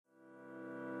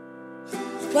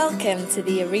Welcome to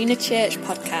the Arena Church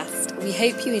podcast. We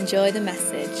hope you enjoy the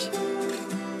message.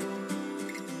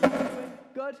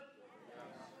 Good?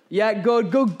 Yeah,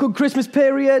 good Christmas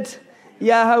period.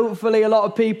 Yeah, hopefully a lot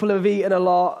of people have eaten a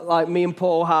lot, like me and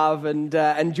Paul have, and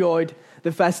enjoyed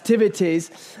the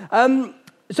festivities.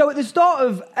 So at the start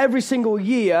of every single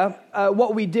year,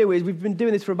 what we do is, we've been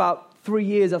doing this for about 3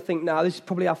 years, I think now. This is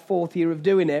probably our 4th year of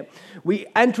doing it. We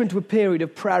enter into a period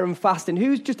of prayer and fasting.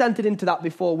 Who's just entered into that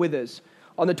before with us?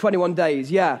 On the 21 days,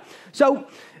 yeah. So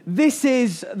this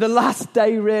is the last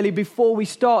day, really, before we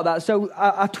start that. So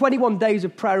our 21 days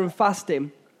of prayer and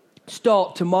fasting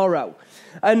start tomorrow.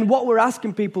 And what we're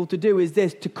asking people to do is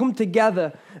this, to come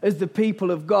together as the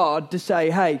people of God to say,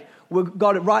 hey, we've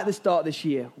got it right at the start of this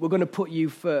year. We're going to put you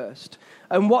first.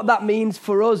 And what that means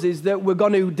for us is that we're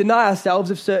going to deny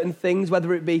ourselves of certain things,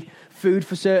 whether it be food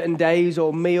for certain days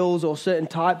or meals or certain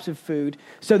types of food,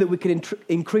 so that we can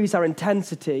increase our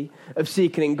intensity of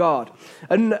seeking in God.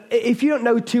 And if you don't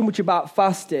know too much about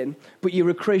fasting, but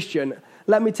you're a Christian,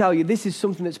 let me tell you, this is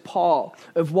something that's part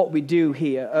of what we do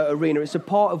here at Arena. It's a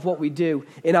part of what we do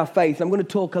in our faith. I'm going to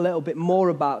talk a little bit more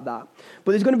about that.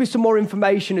 But there's going to be some more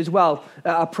information as well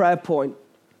at our prayer point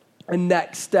and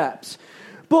next steps.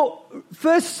 But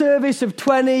first service of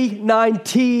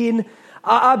 2019,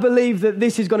 I believe that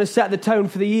this is going to set the tone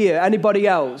for the year. Anybody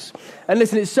else? And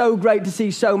listen, it's so great to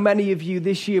see so many of you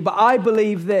this year. But I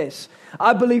believe this.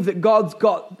 I believe that God's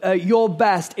got your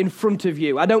best in front of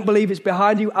you. I don't believe it's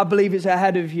behind you. I believe it's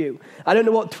ahead of you. I don't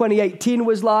know what 2018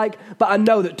 was like, but I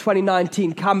know that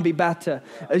 2019 can be better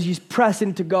as you press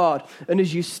into God and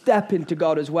as you step into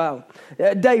God as well.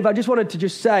 Dave, I just wanted to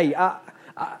just say,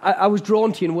 I was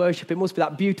drawn to you in worship. It must be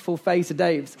that beautiful face of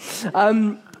Dave's.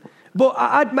 But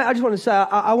I just want to say,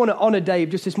 I want to honor Dave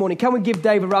just this morning. Can we give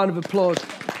Dave a round of applause?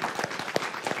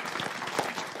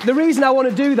 The reason I want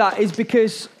to do that is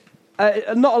because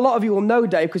not a lot of you will know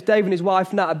Dave, because Dave and his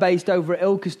wife Nat are based over at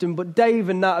Ilkeston, but Dave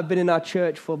and Nat have been in our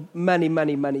church for many,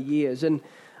 many, many years. And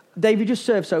Dave, you just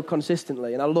serve so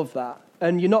consistently, and I love that.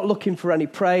 And you're not looking for any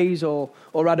praise or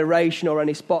adoration or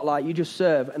any spotlight. You just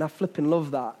serve, and I flipping love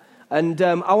that. And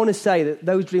I want to say that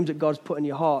those dreams that God's put in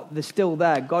your heart, they're still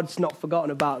there. God's not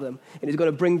forgotten about them, and He's going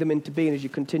to bring them into being as you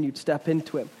continue to step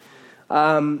into Him.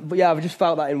 But yeah, I've just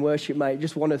felt that in worship, mate.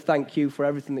 Just want to thank you for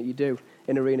everything that you do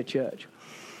in Arena Church.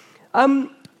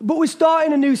 But we're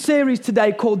starting a new series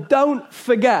today called Don't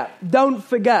Forget. Don't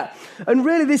Forget. And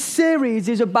really this series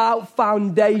is about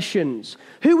foundations.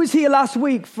 Who was here last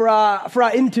week for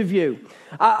our interview?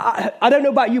 I don't know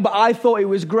about you, but I thought it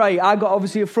was great. I got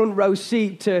obviously a front row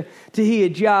seat to hear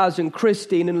Jazz and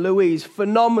Christine and Louise.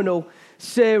 Phenomenal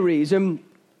series. And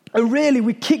really,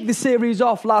 we kicked the series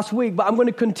off last week, but I'm going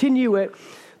to continue it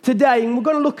today. And we're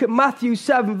going to look at Matthew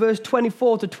 7, verse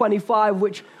 24 to 25,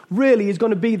 which really is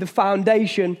going to be the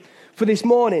foundation for this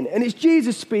morning. And it's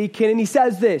Jesus speaking, and He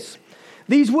says this: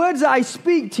 "These words I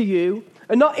speak to you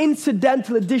are not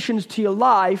incidental additions to your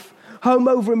life, home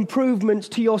over improvements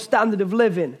to your standard of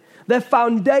living. They're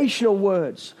foundational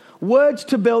words, words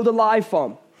to build a life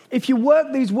on. If you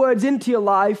work these words into your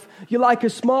life, you're like a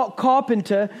smart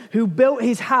carpenter who built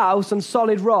his house on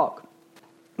solid rock.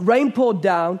 Rain poured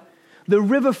down, the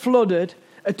river flooded,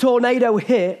 a tornado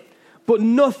hit, but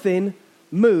nothing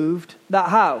moved that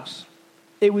house.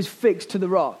 It was fixed to the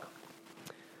rock."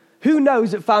 Who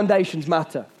knows that foundations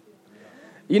matter?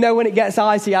 You know, when it gets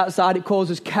icy outside, it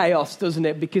causes chaos, doesn't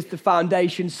it? Because the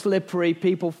foundation's slippery,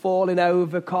 people falling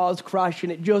over, cars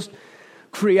crashing. It just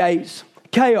creates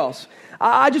chaos.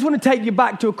 I just want to take you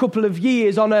back to a couple of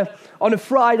years on a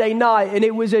Friday night, and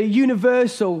it was a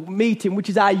universal meeting, which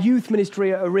is our youth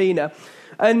ministry at Arena.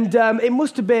 And it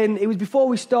was before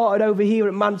we started over here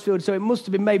at Mansfield, so it must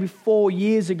have been maybe 4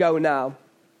 years ago now.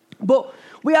 But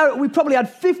we probably had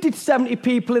 50 to 70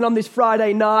 people in on this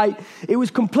Friday night. It was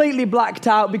completely blacked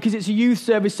out because it's a youth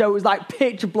service, so it was like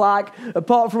pitch black,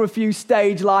 apart from a few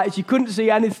stage lights. You couldn't see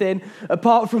anything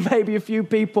apart from maybe a few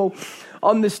people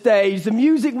on the stage. The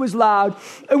music was loud,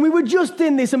 and we were just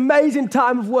in this amazing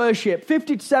time of worship.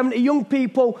 50 to 70 young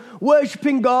people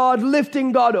worshiping God,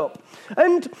 lifting God up.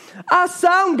 And our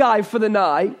sound guy for the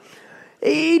night,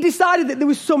 he decided that there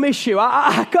was some issue.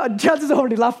 Chaz is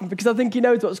already laughing because I think he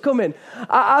knows what's coming.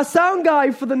 Our sound guy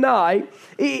for the night,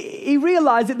 he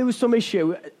realised that there was some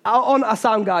issue. Our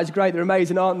sound guys are great, they're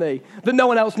amazing, aren't they? That no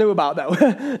one else knew about,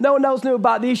 though. No one else knew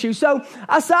about the issue. So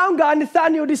our sound guy,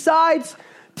 Nathaniel, decides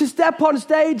to step on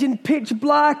stage in pitch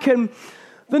black, and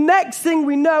the next thing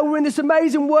we know, we're in this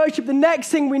amazing worship. The next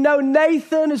thing we know,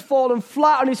 Nathan has fallen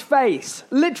flat on his face.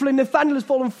 Literally, Nathaniel has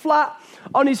fallen flat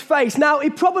on his face. Now, he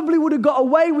probably would have got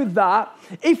away with that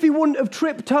if he wouldn't have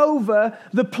tripped over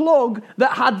the plug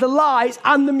that had the lights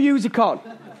and the music on.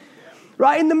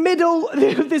 Right, in the middle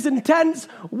of this intense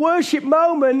worship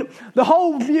moment, the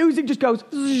whole music just goes...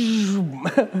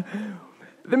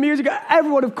 The music,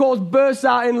 everyone, of course, bursts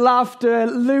out in laughter,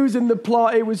 losing the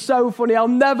plot. It was so funny. I'll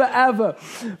never, ever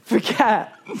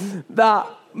forget that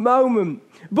moment.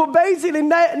 But basically,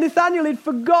 Nathaniel had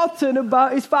forgotten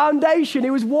about his foundation. He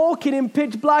was walking in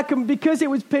pitch black, and because it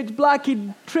was pitch black,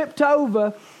 he tripped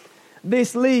over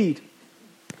this lead.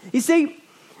 You see,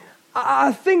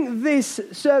 I think this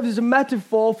serves as a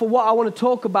metaphor for what I want to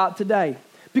talk about today.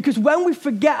 Because when we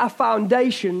forget our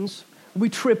foundations, we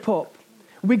trip up.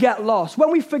 We get lost. When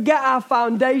we forget our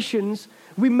foundations,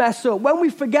 we mess up. When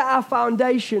we forget our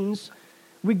foundations,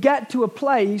 we get to a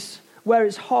place where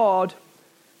it's hard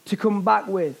to come back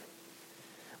with.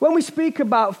 When we speak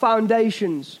about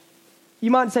foundations,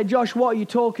 you might say, Josh, what are you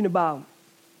talking about?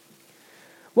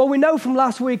 Well, we know from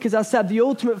last week, as I said, the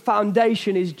ultimate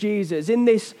foundation is Jesus. In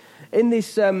this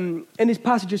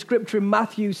passage of scripture in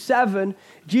Matthew 7,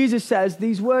 Jesus says,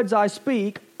 these words I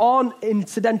speak aren't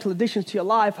incidental additions to your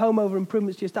life, home over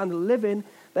improvements to your standard of living.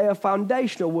 They are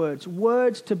foundational words,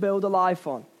 words to build a life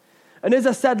on. And as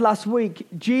I said last week,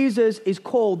 Jesus is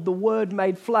called the Word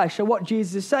made flesh. So what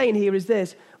Jesus is saying here is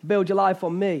this: build your life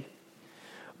on me.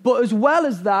 But as well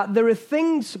as that, there are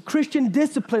things, Christian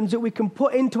disciplines that we can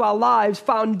put into our lives,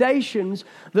 foundations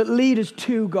that lead us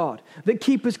to God, that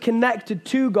keep us connected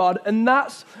to God. And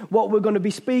that's what we're going to be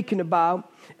speaking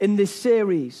about in this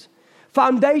series.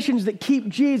 Foundations that keep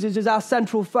Jesus as our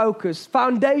central focus.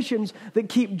 Foundations that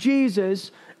keep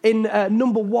Jesus in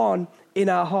number one in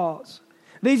our hearts.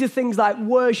 These are things like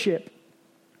worship,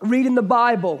 reading the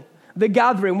Bible, the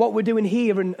gathering, what we're doing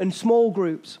here, and small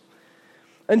groups.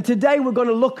 And today we're going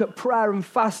to look at prayer and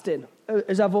fasting,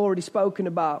 as I've already spoken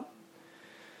about.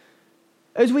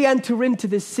 As we enter into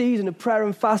this season of prayer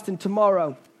and fasting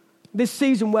tomorrow, this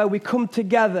season where we come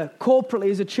together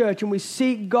corporately as a church and we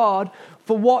seek God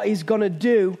for what He's going to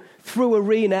do through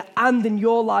Arena and in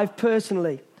your life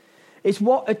personally. It's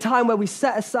a time where we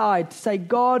set aside to say,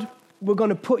 God, we're going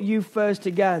to put you first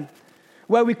again.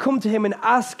 Where we come to Him and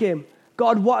ask Him,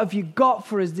 God, what have you got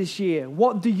for us this year?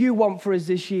 What do you want for us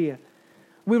this year?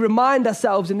 We remind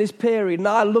ourselves in this period, and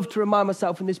I love to remind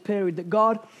myself in this period, that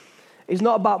God is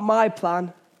not about my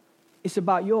plan, it's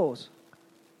about yours.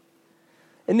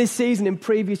 In this season, in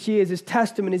previous years, there's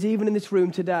testimonies, even in this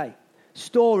room today,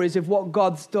 stories of what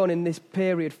God's done in this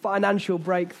period: financial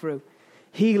breakthrough,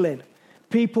 healing,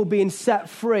 people being set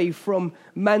free from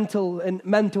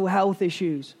mental health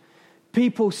issues,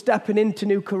 people stepping into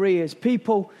new careers,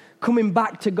 people coming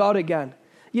back to God again.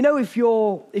 You know, if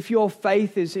your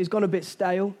faith is gone a bit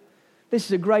stale, this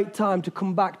is a great time to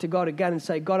come back to God again and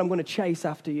say, God, I'm going to chase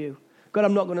after you. God,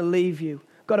 I'm not going to leave you.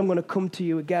 God, I'm going to come to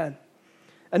you again.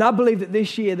 And I believe that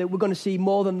this year that we're going to see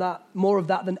more of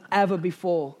that than ever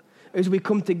before, as we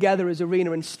come together as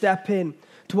Arena and step in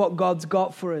to what God's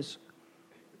got for us.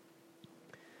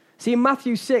 See, in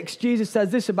Matthew 6, Jesus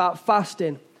says this about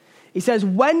fasting. He says,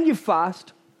 when you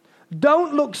fast,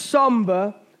 don't look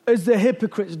somber as the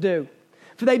hypocrites do,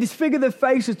 for they disfigure their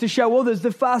faces to show others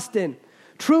they're fasting.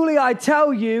 Truly, I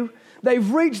tell you,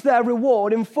 they've reached their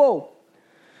reward in full.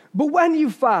 But when you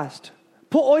fast,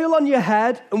 put oil on your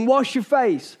head and wash your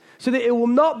face, so that it will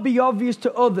not be obvious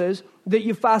to others that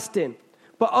you're fasting,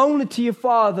 but only to your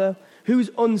Father who's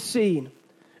unseen.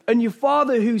 And your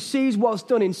Father who sees what's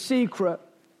done in secret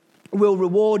will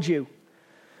reward you.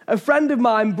 A friend of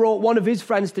mine brought one of his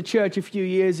friends to church a few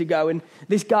years ago, and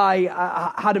this guy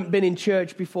hadn't been in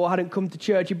church before, hadn't come to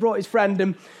church. He brought his friend,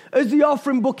 and as the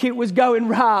offering bucket was going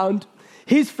round,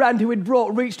 his friend who he'd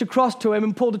brought reached across to him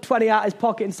and pulled a 20 out of his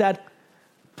pocket and said,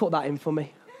 put that in for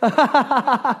me.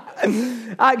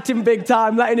 Acting big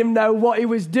time, letting him know what he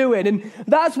was doing. And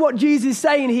that's what Jesus is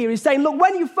saying here. He's saying, look,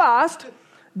 when you fast,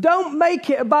 don't make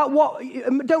it about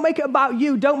you. Don't make it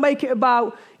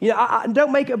about,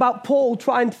 don't make it about Paul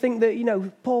trying to think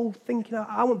that, Paul thinking,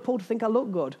 I want Paul to think I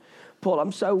look good. Paul,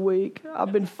 I'm so weak.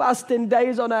 I've been fasting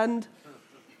days on end.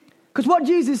 Because what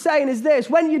Jesus is saying is this: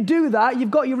 when you do that,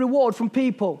 you've got your reward from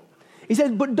people. He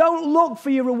says, but don't look for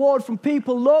your reward from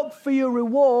people. Look for your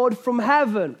reward from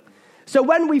heaven. So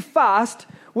when we fast,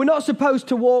 we're not supposed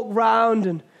to walk round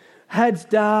and heads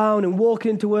down and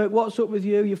walking into work. What's up with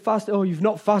you? You fasting? Oh, you've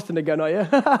not fasting again, are you?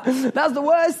 That's the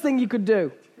worst thing you could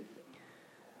do.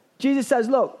 Jesus says,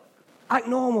 look, act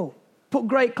normal. Put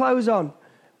great clothes on.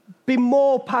 Be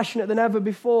more passionate than ever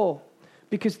before.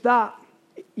 Because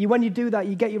when you do that,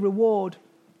 you get your reward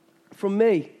from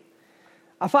me.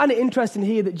 I find it interesting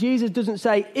here that Jesus doesn't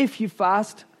say, if you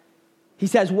fast. He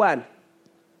says when.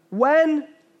 When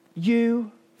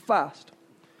you fast.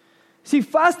 See,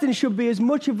 fasting should be as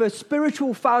much of a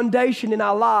spiritual foundation in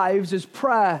our lives as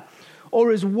prayer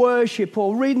or as worship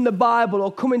or reading the Bible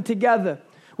or coming together.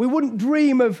 We wouldn't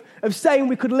dream of saying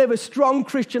we could live a strong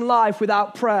Christian life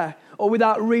without prayer or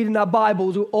without reading our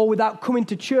Bibles or without coming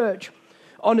to church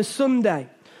on a Sunday.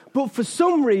 But for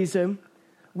some reason,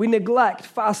 we neglect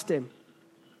fasting.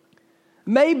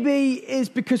 Maybe it's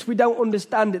because we don't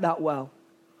understand it that well.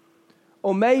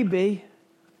 Or maybe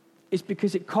it's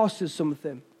because it costs us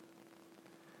something.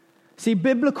 See,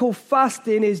 biblical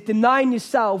fasting is denying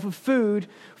yourself of food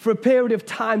for a period of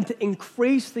time to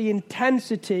increase the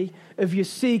intensity of your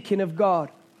seeking of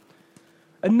God.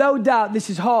 And no doubt this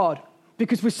is hard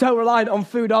because we're so reliant on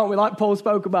food, aren't we, like Paul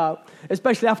spoke about,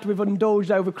 especially after we've indulged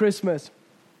over Christmas.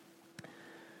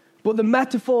 But the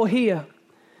metaphor here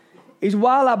is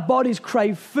while our bodies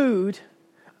crave food,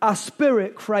 our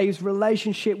spirit craves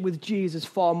relationship with Jesus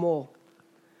far more.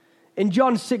 In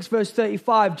John 6, verse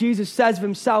 35, Jesus says of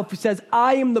himself, he says,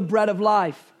 I am the bread of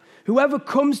life. Whoever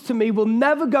comes to me will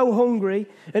never go hungry,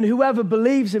 and whoever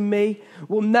believes in me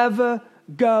will never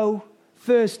go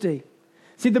thirsty.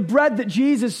 See, the bread that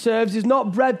Jesus serves is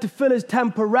not bread to fill us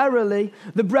temporarily.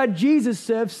 The bread Jesus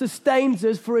serves sustains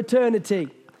us for eternity.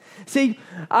 See,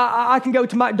 I can go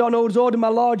to McDonald's, order my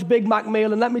large Big Mac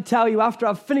meal, and let me tell you, after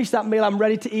I've finished that meal, I'm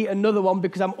ready to eat another one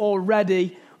because I'm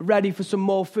already ready for some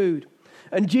more food.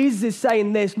 And Jesus is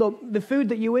saying this, look, the food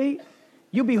that you eat,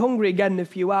 you'll be hungry again in a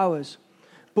few hours.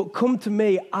 But come to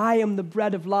me, I am the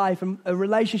bread of life. And a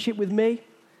relationship with me,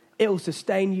 it'll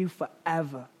sustain you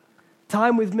forever.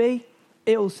 Time with me,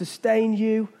 it'll sustain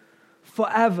you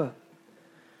forever.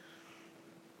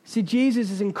 See,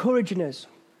 Jesus is encouraging us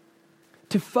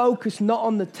to focus not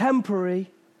on the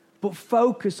temporary, but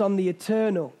focus on the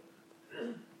eternal.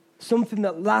 Something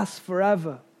that lasts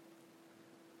forever.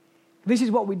 This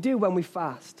is what we do when we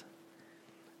fast.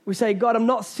 We say, God, I'm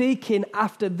not seeking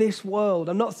after this world.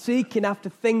 I'm not seeking after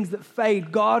things that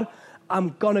fade. God, I'm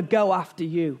going to go after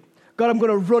you. God, I'm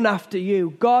going to run after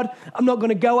you. God, I'm not going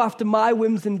to go after my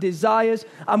whims and desires.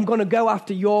 I'm going to go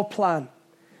after your plan.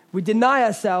 We deny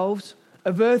ourselves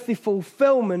of earthly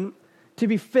fulfillment to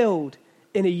be filled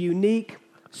in a unique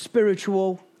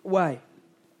spiritual way.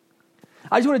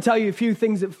 I just want to tell you a few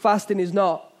things that fasting is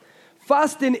not.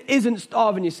 Fasting isn't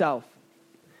starving yourself.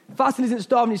 Fasting isn't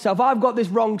starving yourself. I've got this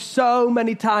wrong so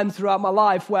many times throughout my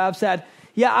life where I've said,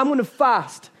 yeah, I'm going to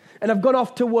fast. And I've gone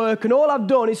off to work and all I've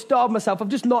done is starve myself. I've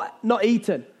just not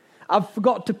eaten. I've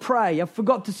forgot to pray. I've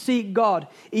forgot to seek God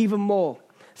even more.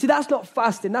 See, that's not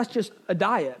fasting. That's just a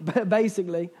diet,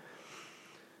 basically.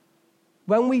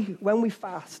 When we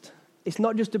fast, it's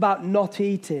not just about not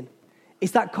eating.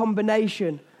 It's that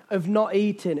combination of not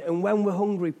eating and when we're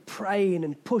hungry, praying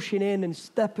and pushing in and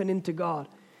stepping into God.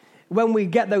 When we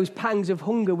get those pangs of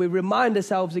hunger, we remind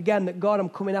ourselves again that, God, I'm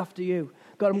coming after you.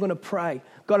 God, I'm going to pray.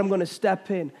 God, I'm going to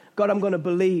step in. God, I'm going to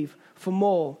believe for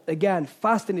more. Again,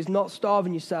 fasting is not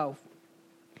starving yourself.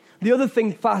 The other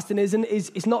thing fasting is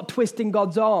it's not twisting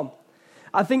God's arm.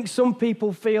 I think some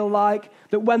people feel like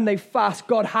that when they fast,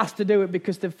 God has to do it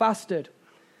because they've fasted.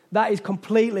 That is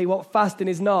completely what fasting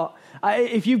is not.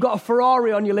 If you've got a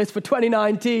Ferrari on your list for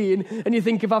 2019 and you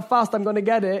think if I fast I'm going to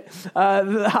get it,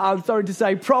 I'm sorry to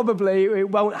say probably it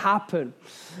won't happen.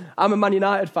 I'm a Man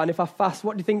United fan. If I fast,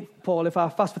 what do you think, Paul? If I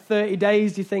fast for 30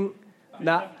 days, do you think?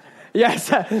 Nah. Yes,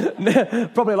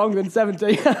 probably longer than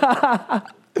 70.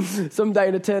 Someday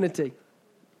in eternity.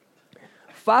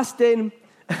 Fasting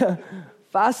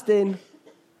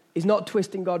is not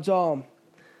twisting God's arm.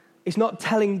 It's not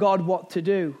telling God what to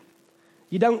do.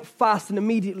 You don't fast and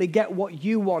immediately get what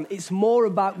you want. It's more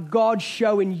about God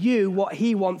showing you what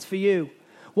he wants for you,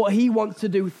 what he wants to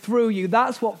do through you.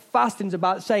 That's what fasting's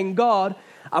about, saying, God,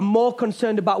 I'm more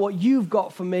concerned about what you've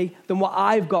got for me than what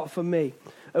I've got for me.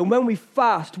 And when we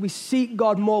fast, we seek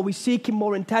God more, we seek him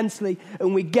more intensely,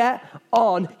 and we get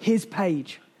on his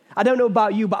page. I don't know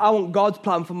about you, but I want God's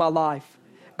plan for my life.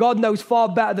 God knows far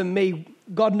better than me.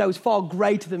 God knows far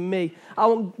greater than me. I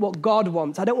want what God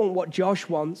wants. I don't want what Josh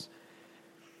wants.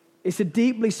 It's a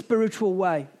deeply spiritual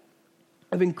way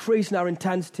of increasing our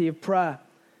intensity of prayer.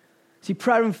 See,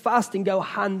 prayer and fasting go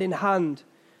hand in hand.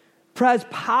 Prayer's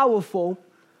powerful,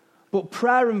 but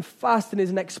prayer and fasting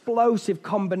is an explosive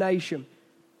combination.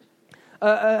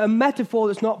 A metaphor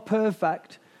that's not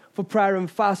perfect for prayer and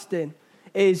fasting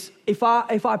is if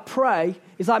I pray,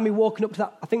 it's like me walking up to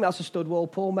that, I think that's a stud wall,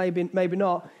 Paul, maybe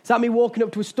not. It's like me walking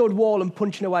up to a stud wall and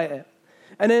punching away at it.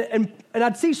 And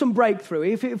I'd see some breakthrough.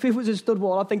 If it was a stud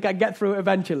wall, I think I'd get through it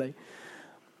eventually.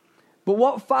 But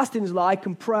what fasting's like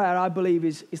and prayer, I believe,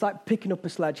 is like picking up a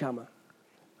sledgehammer.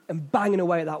 and banging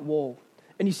away at that wall.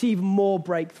 And you see even more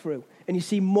breakthrough, and you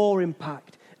see more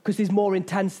impact, because there's more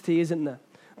intensity, isn't there?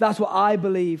 That's what I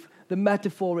believe the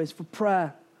metaphor is for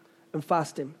prayer and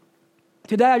fasting.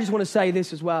 Today, I just want to say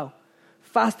this as well.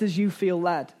 Fast as you feel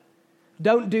led.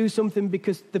 Don't do something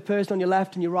because the person on your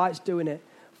left and your right's doing it.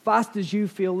 Fast as you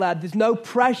feel led. There's no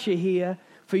pressure here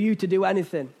for you to do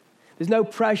anything. There's no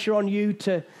pressure on you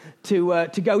to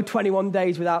go 21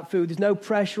 days without food. There's no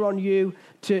pressure on you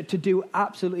to do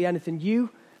absolutely anything. You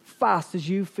fast as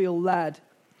you feel led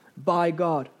by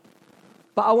God.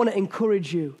 But I want to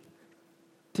encourage you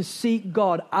to seek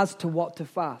God as to what to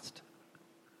fast.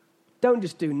 Don't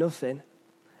just do nothing,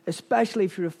 especially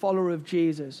if you're a follower of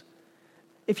Jesus.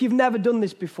 If you've never done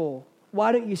this before,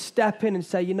 why don't you step in and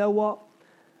say, you know what?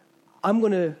 I'm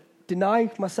going to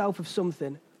deny myself of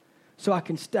something so I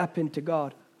can step into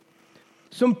God.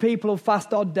 Some people will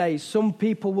fast odd days. Some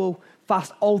people will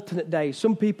fast alternate days.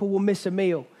 Some people will miss a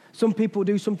meal. Some people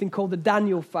do something called the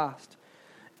Daniel fast.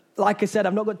 Like I said,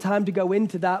 I've not got time to go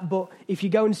into that, but if you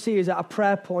go and see us at a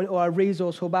prayer point or a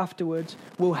resource hub afterwards,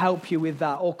 we'll help you with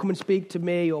that. Or come and speak to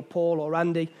me or Paul or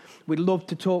Andy. We'd love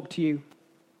to talk to you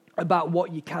about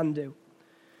what you can do.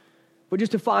 But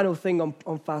just a final thing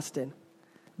on fasting.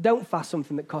 Don't fast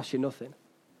something that costs you nothing.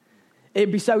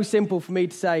 It'd be so simple for me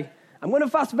to say, I'm going to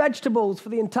fast vegetables for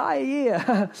the entire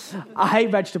year. I hate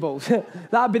vegetables.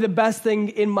 That'd be the best thing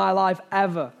in my life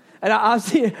ever. And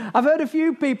I've heard a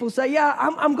few people say, yeah,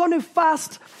 I'm going to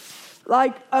fast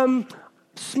like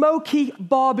smoky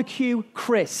barbecue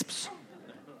crisps.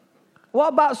 What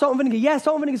about salt and vinegar? Yeah,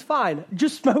 salt and vinegar is fine.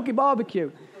 Just smoky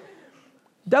barbecue.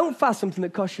 Don't fast something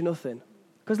that costs you nothing.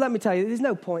 Because let me tell you, there's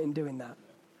no point in doing that.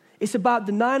 It's about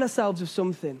denying ourselves of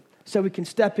something so we can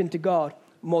step into God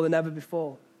more than ever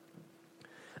before.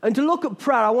 And to look at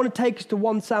prayer, I want to take us to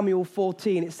 1 Samuel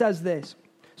 14. It says this.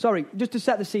 Sorry, just to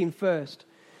set the scene first.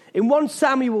 In 1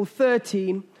 Samuel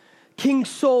 13, King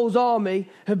Saul's army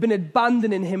have been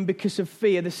abandoning him because of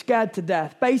fear. They're scared to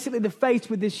death. Basically, they're faced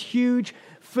with this huge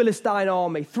Philistine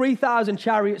army. 3,000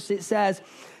 chariots, it says,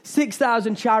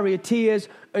 6,000 charioteers,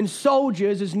 and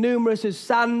soldiers as numerous as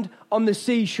sand on the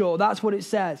seashore. That's what it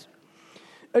says.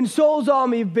 And Saul's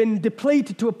army have been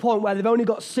depleted to a point where they've only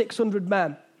got 600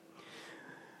 men.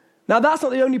 Now, that's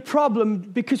not the only problem,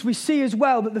 because we see as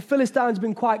well that the Philistines have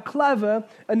been quite clever,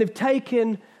 and they've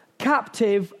taken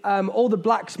captive all the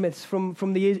blacksmiths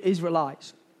from the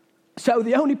Israelites. So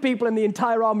the only people in the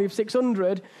entire army of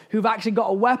 600 who've actually got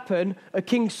a weapon are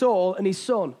King Saul and his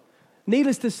son.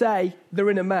 Needless to say, they're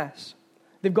in a mess.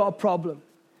 They've got a problem.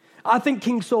 I think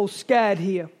King Saul's scared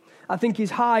here. I think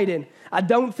he's hiding. I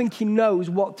don't think he knows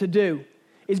what to do.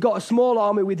 He's got a small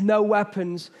army with no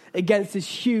weapons against this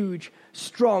huge,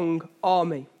 strong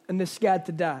army, and they're scared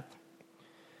to death.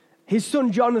 His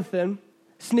son Jonathan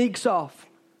sneaks off,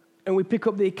 and we pick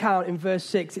up the account in verse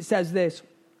 6. It says this.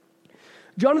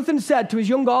 Jonathan said to his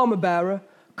young armor-bearer,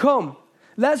 "Come,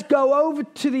 let's go over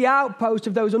to the outpost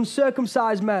of those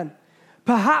uncircumcised men.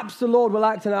 Perhaps the Lord will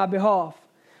act on our behalf.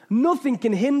 Nothing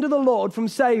can hinder the Lord from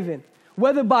saving,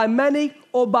 whether by many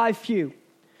or by few.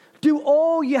 Do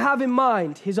all you have in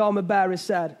mind," his armor-bearer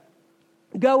said.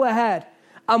 "Go ahead,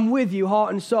 I'm with you,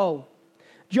 heart and soul."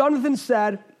 Jonathan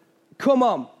said, "Come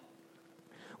on.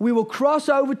 We will cross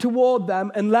over toward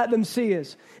them and let them see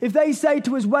us. If they say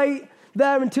to us, 'Wait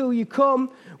there until you come,'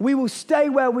 we will stay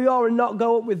where we are and not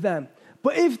go up with them.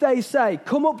 But if they say,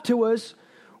 'Come up to us,'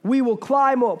 we will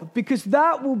climb up, because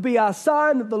that will be our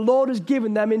sign that the Lord has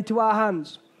given them into our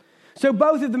hands." So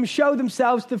both of them show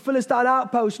themselves to the Philistine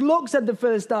outpost. "Look," said the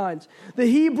Philistines, "the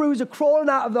Hebrews are crawling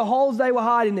out of the holes they were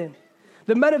hiding in."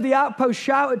 The men of the outpost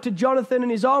shouted to Jonathan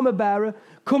and his armor-bearer,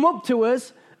 "Come up to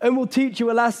us and we'll teach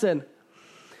you a lesson."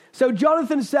 So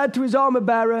Jonathan said to his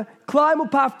armor-bearer, "Climb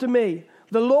up after me.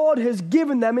 The Lord has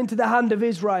given them into the hand of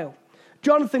Israel."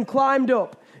 Jonathan climbed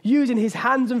up, using his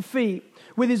hands and feet,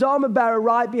 with his armor-bearer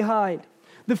right behind.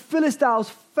 The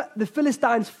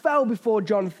Philistines fell before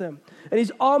Jonathan, and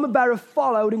his armor-bearer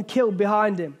followed and killed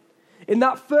behind him. In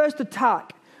that first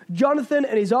attack, Jonathan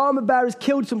and his armor-bearers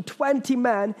killed some 20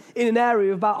 men in an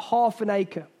area of about half an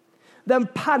acre. Then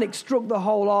panic struck the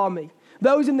whole army,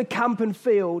 those in the camp and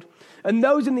field, and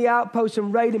those in the outposts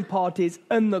and raiding parties,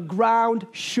 and the ground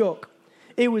shook.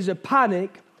 It was a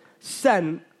panic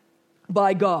sent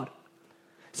by God.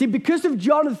 See, because of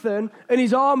Jonathan and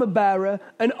his armor-bearer,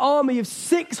 an army of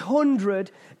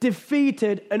 600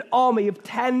 defeated an army of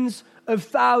tens of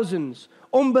thousands.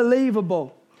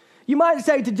 Unbelievable. You might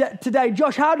say today,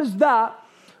 "Josh, how does that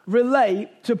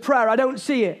relate to prayer? I don't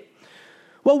see it."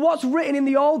 Well, what's written in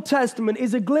the Old Testament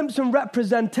is a glimpse and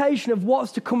representation of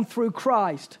what's to come through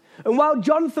Christ. And while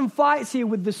Jonathan fights here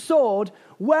with the sword,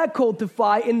 we're called to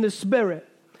fight in the Spirit.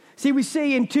 See, we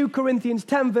see in 2 Corinthians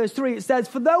 10 verse 3, it says,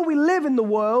 "For though we live in the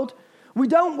world, we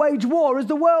don't wage war as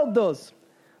the world does.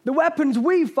 The weapons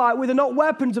we fight with are not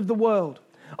weapons of the world.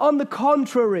 On the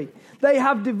contrary, they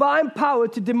have divine power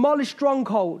to demolish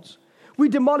strongholds. We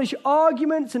demolish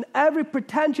arguments and every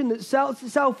pretension that sets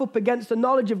itself up against the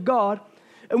knowledge of God,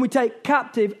 and we take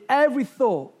captive every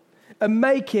thought and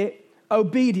make it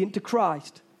obedient to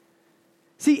Christ."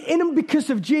 See, in and because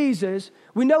of Jesus,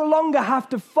 we no longer have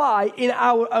to fight in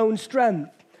our own strength.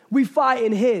 We fight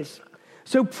in His.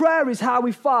 So prayer is how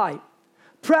we fight.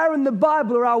 Prayer and the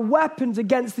Bible are our weapons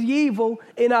against the evil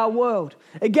in our world,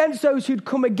 against those who'd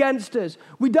come against us.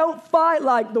 We don't fight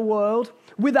like the world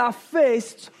with our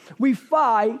fists. We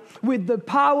fight with the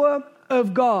power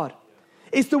of God.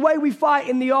 It's the way we fight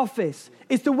in the office.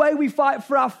 It's the way we fight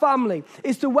for our family.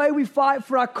 It's the way we fight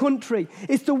for our country.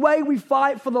 It's the way we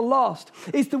fight for the lost.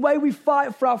 It's the way we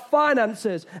fight for our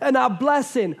finances and our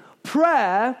blessing.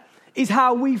 Prayer is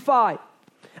how we fight.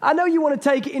 I know you want to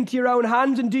take it into your own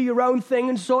hands and do your own thing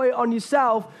and sort it on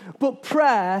yourself, but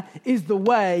prayer is the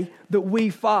way that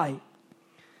we fight.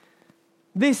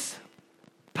 This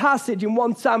passage in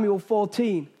 1 Samuel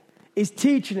 14 is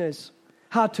teaching us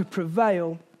how to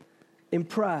prevail in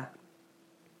prayer.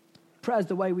 Prayer is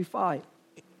the way we fight.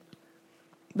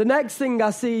 The next thing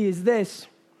I see is this,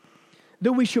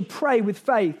 that we should pray with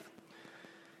faith.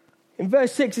 In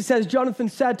verse 6 it says, "Jonathan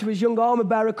said to his young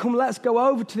armor-bearer, 'Come, let's go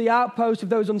over to the outpost of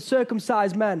those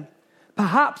uncircumcised men.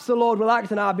 Perhaps the Lord will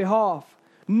act on our behalf.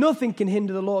 Nothing can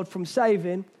hinder the Lord from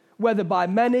saving, whether by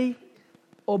many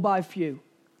or by few.'"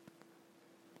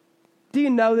 Do you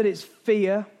know that it's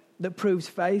fear that proves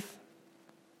faith?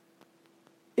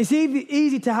 It's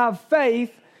easy to have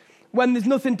faith when there's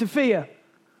nothing to fear.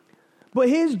 But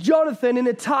here's Jonathan in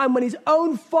a time when his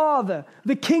own father,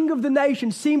 the king of the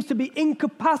nation, seems to be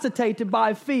incapacitated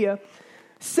by fear,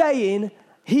 saying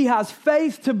he has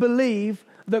faith to believe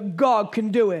that God can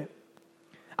do it.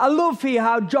 I love here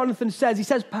how Jonathan says, he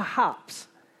says, perhaps.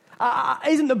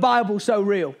 Isn't the Bible so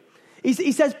real?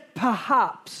 He says,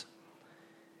 perhaps.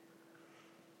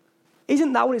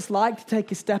 Isn't that what it's like to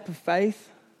take a step of faith?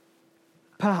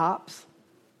 Perhaps.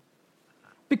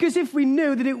 Because if we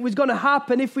knew that it was going to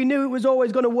happen, if we knew it was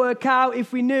always going to work out,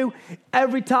 if we knew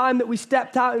every time that we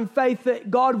stepped out in faith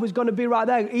that God was going to be right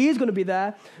there, He is going to be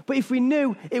there, but if we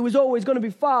knew it was always going to be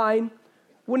fine,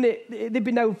 wouldn't it? There'd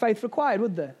be no faith required,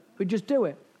 would there? We'd just do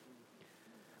it.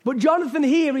 But Jonathan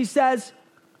here, he says,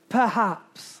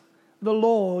 perhaps the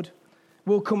Lord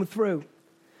will come through.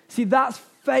 See, that's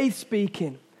faith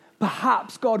speaking.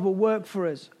 Perhaps God will work for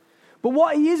us. But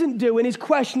what he isn't doing is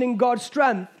questioning God's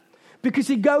strength. Because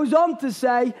he goes on to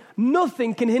say,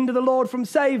 nothing can hinder the Lord from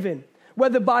saving,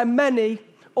 whether by many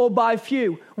or by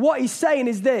few. What he's saying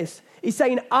is this. He's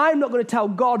saying, I'm not going to tell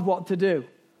God what to do.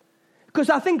 Because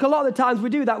I think a lot of the times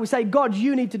we do that. We say, God,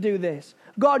 you need to do this.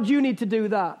 God, you need to do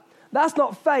that. That's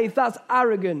not faith, that's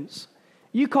arrogance.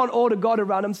 You can't order God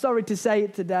around. I'm sorry to say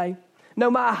it today. No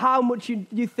matter how much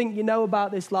you think you know about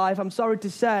this life, I'm sorry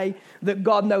to say that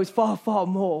God knows far, far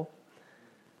more.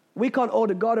 We can't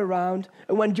order God around.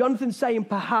 And when Jonathan's saying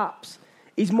perhaps,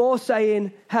 he's more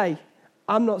saying, hey,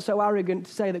 I'm not so arrogant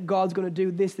to say that God's going to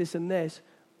do this, this, and this.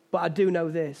 But I do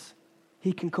know this.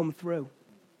 He can come through.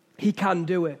 He can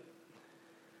do it.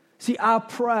 See, our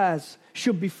prayers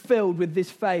should be filled with this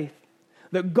faith.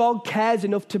 That God cares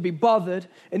enough to be bothered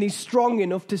and He's strong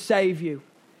enough to save you.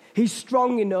 He's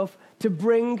strong enough to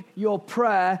bring your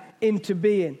prayer into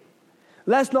being.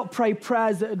 Let's not pray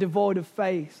prayers that are devoid of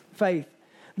faith.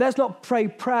 Let's not pray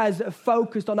prayers that are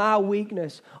focused on our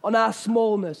weakness, on our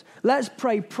smallness. Let's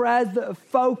pray prayers that are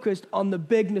focused on the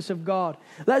bigness of God.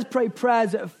 Let's pray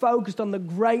prayers that are focused on the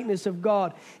greatness of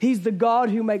God. He's the God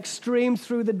who makes streams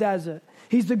through the desert.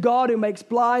 He's the God who makes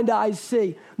blind eyes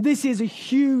see. This is a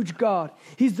huge God.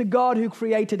 He's the God who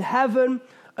created heaven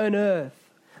and earth.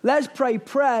 Let's pray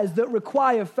prayers that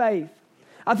require faith.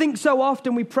 I think so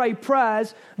often we pray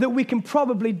prayers that we can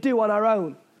probably do on our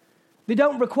own. They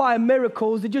don't require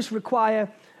miracles. They just require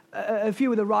a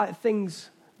few of the right things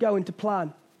going to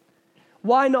plan.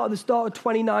 Why not at the start of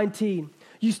 2019?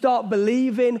 You start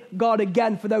believing God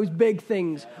again for those big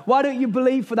things. Why don't you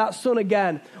believe for that son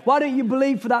again? Why don't you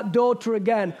believe for that daughter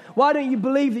again? Why don't you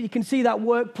believe that you can see that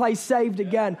workplace saved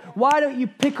again? Why don't you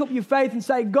pick up your faith and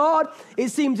say, God, it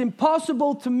seems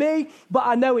impossible to me, but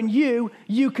I know in you,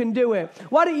 you can do it.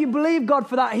 Why don't you believe God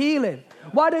for that healing?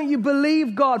 Why don't you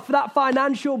believe God for that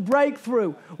financial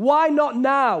breakthrough? Why not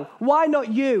now? Why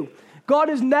not you? God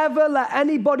has never let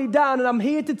anybody down, and I'm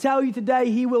here to tell you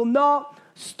today, he will not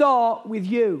start with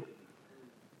you.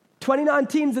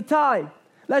 2019 is the time.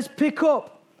 Let's pick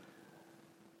up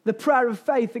the prayer of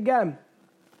faith again.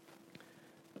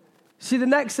 See, the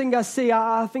next thing I see,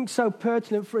 I think so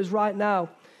pertinent for us right now.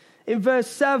 In verse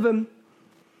 7,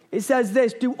 it says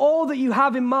this, do all that you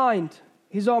have in mind,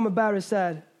 his armor bearer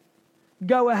said.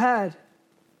 Go ahead.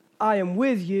 I am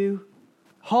with you,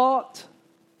 heart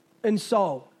and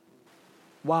soul.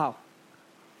 Wow.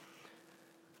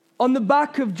 On the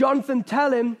back of Jonathan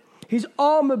telling his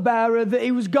armor bearer that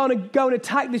he was going to go and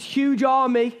attack this huge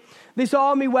army, this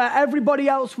army where everybody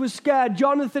else was scared,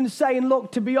 Jonathan saying,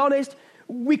 look, to be honest,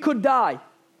 we could die.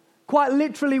 Quite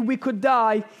literally, we could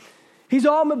die. His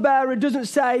armor bearer doesn't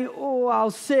say, oh, I'll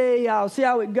see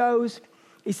how it goes.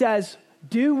 He says,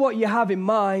 do what you have in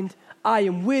mind. I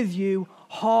am with you,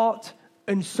 heart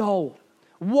and soul.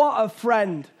 What a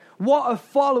friend. What a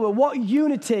follower. What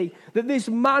unity that this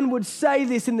man would say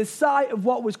this in the sight of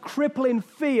what was crippling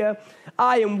fear.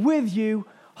 I am with you,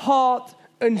 heart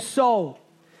and soul.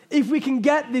 If we can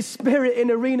get this spirit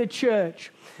in Arena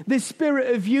Church, this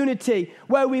spirit of unity,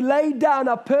 where we lay down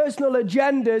our personal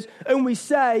agendas and we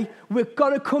say, we're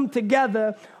going to come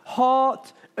together,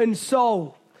 heart and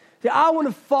soul. See, I want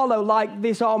to follow like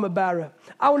this armor bearer.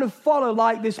 I want to follow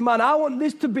like this man. I want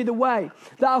this to be the way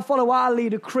that I follow our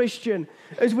leader, Christian,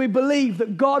 as we believe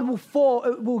that God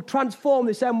will transform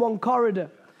this M1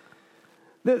 corridor.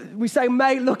 That we say,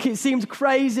 mate, look, it seems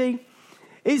crazy.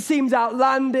 It seems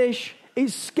outlandish.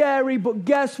 It's scary, but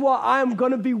guess what? I am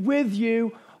going to be with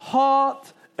you,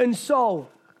 heart and soul.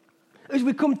 As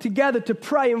we come together to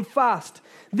pray and fast,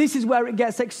 this is where it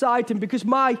gets exciting, because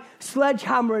my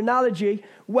sledgehammer analogy,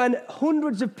 when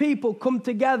hundreds of people come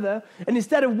together and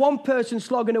instead of one person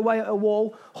slogging away at a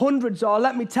wall, hundreds are,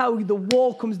 let me tell you, the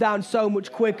wall comes down so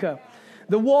much quicker.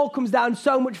 The wall comes down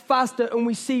so much faster and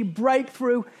we see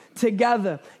breakthrough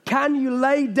together. Can you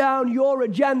lay down your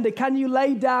agenda? Can you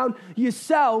lay down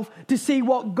yourself to see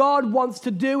what God wants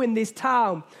to do in this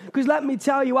town? Because let me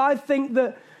tell you, I think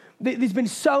that there's been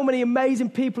so many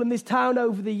amazing people in this town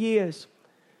over the years.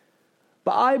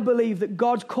 But I believe that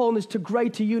God's calling us to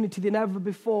greater unity than ever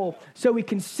before so we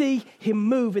can see him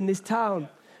move in this town.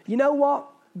 You know what?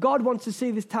 God wants to see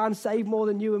this town saved more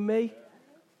than you and me.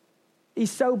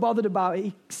 He's so bothered about it.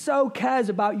 He so cares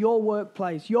about your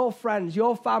workplace, your friends,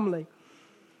 your family.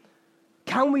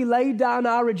 Can we lay down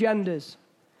our agendas?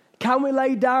 Can we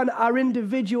lay down our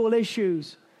individual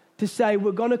issues to say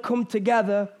we're going to come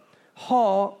together,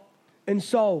 heart and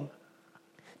soul?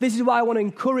 This is why I want to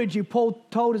encourage you. Paul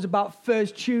told us about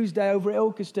First Tuesday over at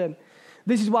Ilkeston.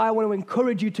 This is why I want to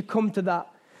encourage you to come to that.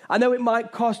 I know it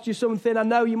might cost you something. I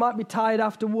know you might be tired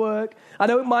after work. I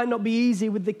know it might not be easy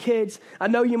with the kids. I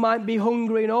know you might be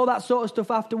hungry and all that sort of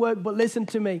stuff after work. But listen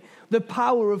to me. The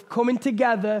power of coming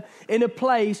together in a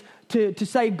place to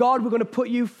say, God, we're going to put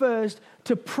you first,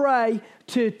 to pray,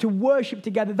 to worship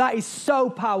together. That is so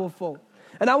powerful.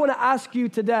 And I want to ask you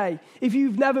today, if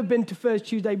you've never been to First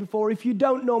Tuesday before, if you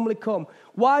don't normally come,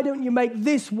 why don't you make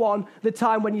this one the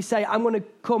time when you say, I'm going to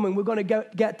come and we're going to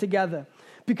get together?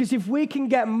 Because if we can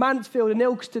get Mansfield and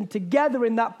Ilkeston together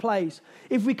in that place,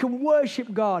 if we can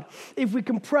worship God, if we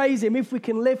can praise him, if we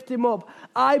can lift him up,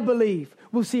 I believe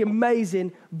we'll see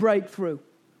amazing breakthrough.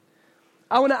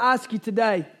 I want to ask you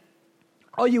today,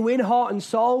 are you in heart and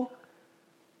soul?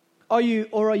 Or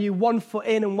are you 1 foot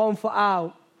in and 1 foot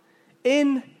out?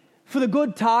 In for the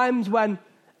good times when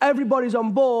everybody's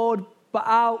on board, but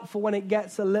out for when it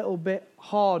gets a little bit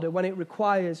harder, when it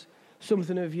requires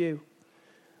something of you.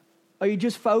 Are you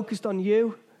just focused on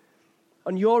you?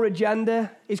 On your agenda?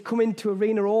 Is coming to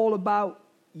Arena all about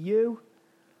you?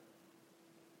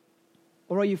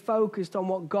 Or are you focused on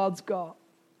what God's got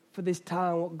for this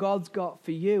town, what God's got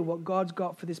for you, what God's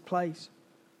got for this place?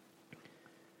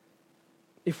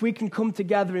 If we can come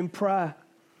together in prayer,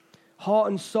 heart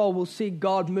and soul, we'll see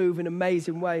God move in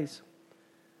amazing ways.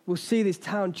 We'll see this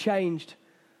town changed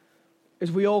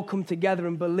as we all come together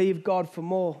and believe God for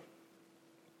more.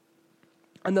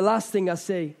 And the last thing I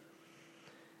see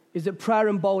is that prayer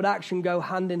and bold action go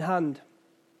hand in hand.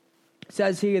 It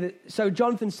says here that, so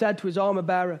Jonathan said to his armor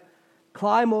bearer,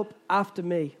 climb up after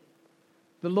me.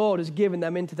 The Lord has given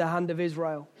them into the hand of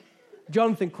Israel.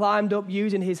 Jonathan climbed up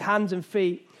using his hands and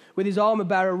feet with his armor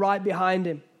bearer right behind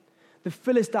him. The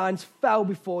Philistines fell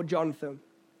before Jonathan,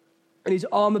 and his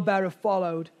armor bearer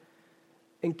followed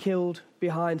and killed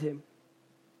behind him.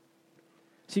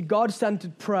 See,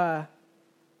 God-centered prayer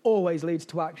always leads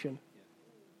to action.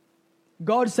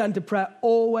 God-centered prayer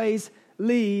always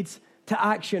leads to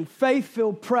action.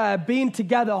 Faith-filled prayer, being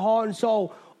together, heart and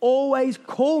soul, always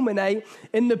culminate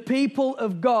in the people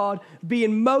of God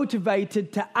being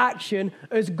motivated to action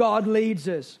as God leads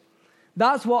us.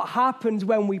 That's what happens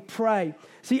when we pray.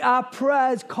 See, our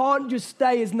prayers can't just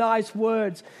stay as nice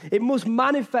words. It must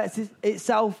manifest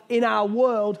itself in our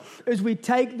world as we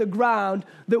take the ground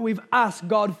that we've asked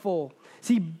God for.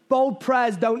 See, bold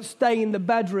prayers don't stay in the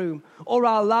bedroom or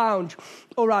our lounge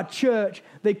or our church.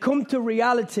 They come to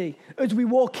reality as we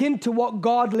walk into what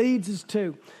God leads us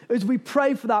to. As we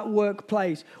pray for that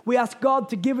workplace, we ask God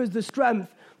to give us the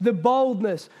strength, the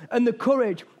boldness, and the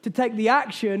courage to take the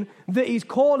action that He's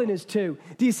calling us to.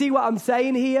 Do you see what I'm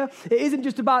saying here? It isn't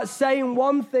just about saying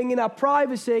one thing in our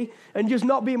privacy and just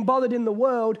not being bothered in the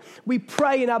world. We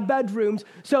pray in our bedrooms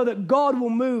so that God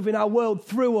will move in our world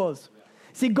through us.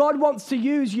 See, God wants to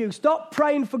use you. Stop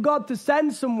praying for God to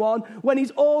send someone when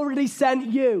He's already sent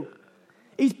you.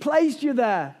 He's placed you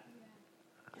there.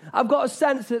 I've got a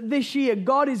sense that this year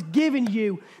God is giving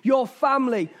you your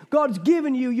family. God's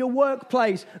given you your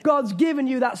workplace. God's given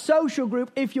you that social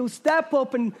group if you'll step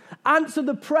up and answer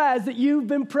the prayers that you've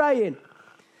been praying.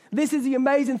 This is the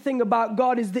amazing thing about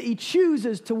God, is that He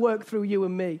chooses to work through you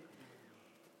and me.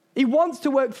 He wants to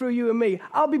work through you and me.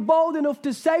 I'll be bold enough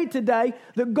to say today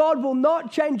that God will not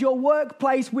change your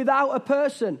workplace without a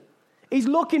person. He's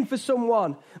looking for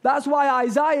someone. That's why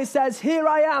Isaiah says, "Here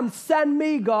I am, send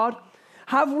me, God."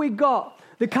 Have we got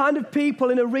the kind of people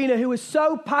in Arena who are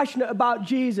so passionate about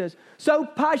Jesus, so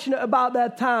passionate about their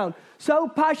town, so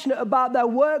passionate about their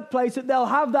workplace that they'll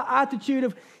have that attitude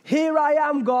of, "Here I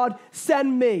am, God,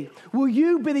 send me"? Will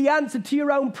you be the answer to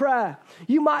your own prayer?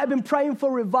 You might have been praying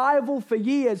for revival for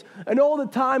years, and all the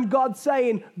time God's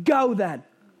saying, "Go then.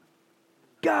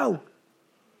 Go.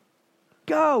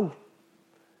 Go."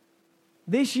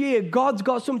 This year, God's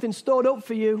got something stored up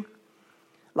for you.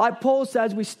 Like Paul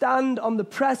says, we stand on the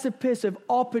precipice of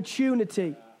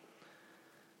opportunity.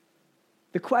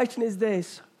 The question is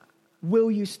this: will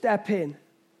you step in?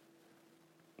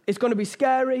 It's going to be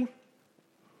scary.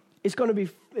 There's going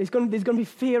to be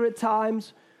fear at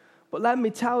times. But let me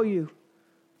tell you,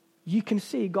 you can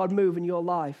see God move in your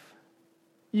life.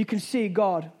 You can see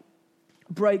God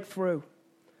break through.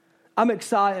 I'm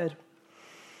excited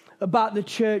about the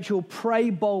church who will pray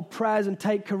bold prayers and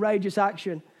take courageous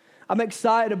action. I'm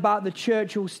excited about the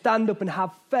church who will stand up and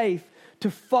have faith to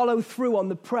follow through on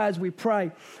the prayers we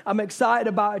pray. I'm excited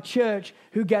about a church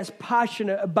who gets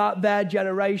passionate about their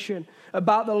generation,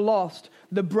 about the lost,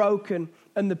 the broken,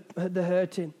 and the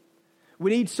hurting.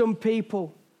 We need some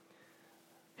people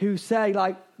who say,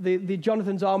 like the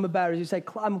Jonathan's armor bearers, who say,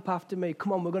 "Climb up after me.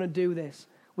 Come on, we're going to do this.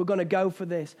 We're going to go for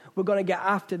this. We're going to get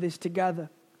after this together."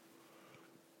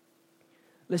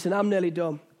 Listen, I'm nearly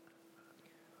done.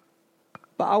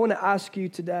 But I want to ask you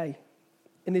today,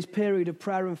 in this period of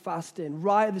prayer and fasting,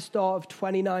 right at the start of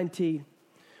 2019,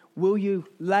 will you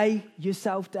lay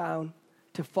yourself down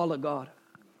to follow God?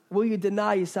 Will you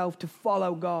deny yourself to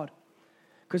follow God?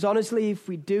 Because honestly, if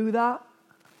we do that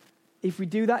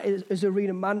as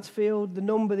Arena Mansfield,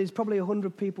 there's probably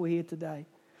 100 people here today.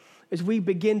 As we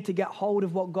begin to get hold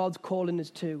of what God's calling us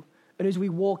to, and as we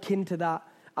walk into that,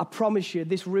 I promise you,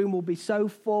 this room will be so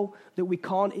full that we've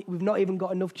not even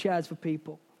got enough chairs for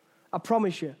people. I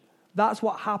promise you. That's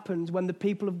what happens when the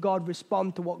people of God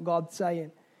respond to what God's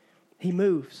saying. He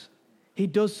moves. He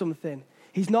does something.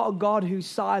 He's not a God who's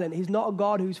silent. He's not a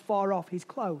God who's far off. He's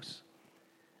close.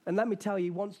 And let me tell you,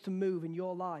 He wants to move in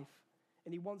your life.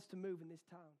 And He wants to move in this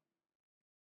town.